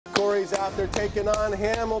Cory's out there taking on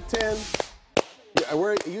Hamilton. Yeah,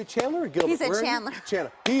 where are you, Chandler or Gilbert? He's a Chandler.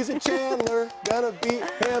 Chandler. He's a Chandler, gonna beat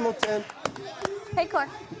Hamilton. Hey, Cory.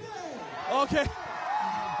 Okay.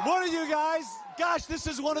 Morning, you guys. Gosh, this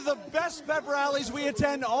is one of the best pep rallies we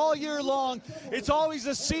attend all year long. It's always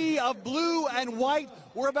a sea of blue and white.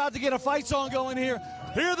 We're about to get a fight song going here.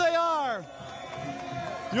 Here they are.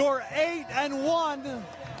 Your 8-1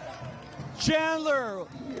 Chandler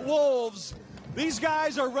Wolves. These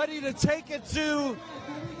guys are ready to take it to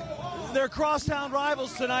their crosstown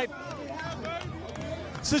rivals tonight.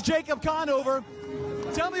 This is Jacob Conover.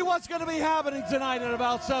 Tell me what's going to be happening tonight at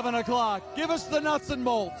about 7 o'clock. Give us the nuts and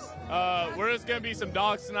bolts. We're just going to be some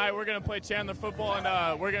dogs tonight. We're going to play Chandler football,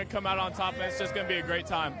 and we're going to come out on top, and it's just going to be a great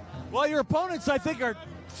time. Well, your opponents, I think, are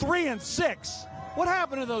 3-6. What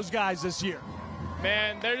happened to those guys this year?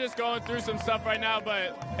 Man, they're just going through some stuff right now,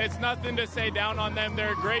 but it's nothing to say down on them.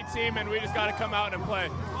 They're a great team, and we just got to come out and play.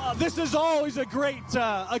 This is always a great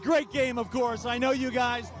game, of course. I know you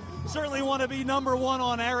guys certainly want to be number one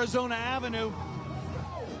on Arizona Avenue.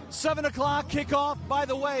 7 o'clock kickoff. By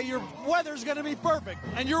the way, your weather's going to be perfect,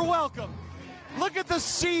 and you're welcome. Look at the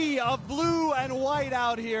sea of blue and white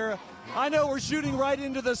out here. I know we're shooting right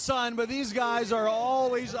into the sun, but these guys are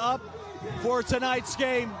always up for tonight's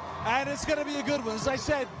game, and it's going to be a good one. As I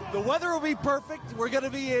said, the weather will be perfect. We're going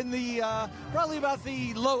to be in the probably about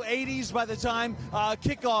the low 80s by the time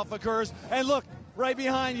kickoff occurs. And look, right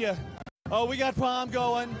behind you, oh, we got Palm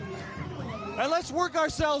going. And let's work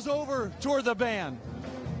ourselves over toward the band.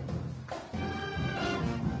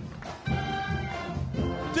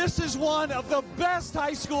 This is one of the best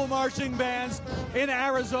high school marching bands in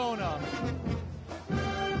Arizona.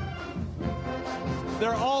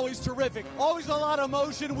 They're always terrific. Always a lot of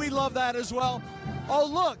motion. We love that as well. Oh,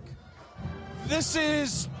 look. This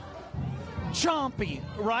is Chompy,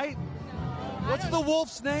 right? What's the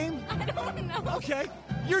wolf's name? I don't know. Okay.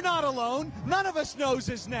 You're not alone. None of us knows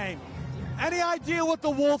his name. Any idea what the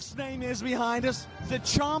wolf's name is behind us? Is it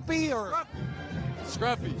Chompy or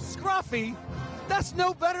Scruffy. Scruffy? That's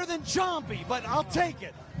no better than Chompy, but I'll take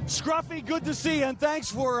it. Scruffy, good to see you, and thanks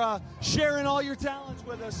for sharing all your talents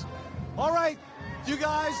with us. All right, you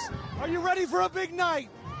guys, are you ready for a big night?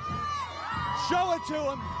 Show it to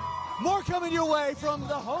them. More coming your way from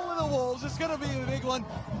the home of the Wolves. It's going to be a big one.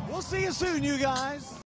 We'll see you soon, you guys.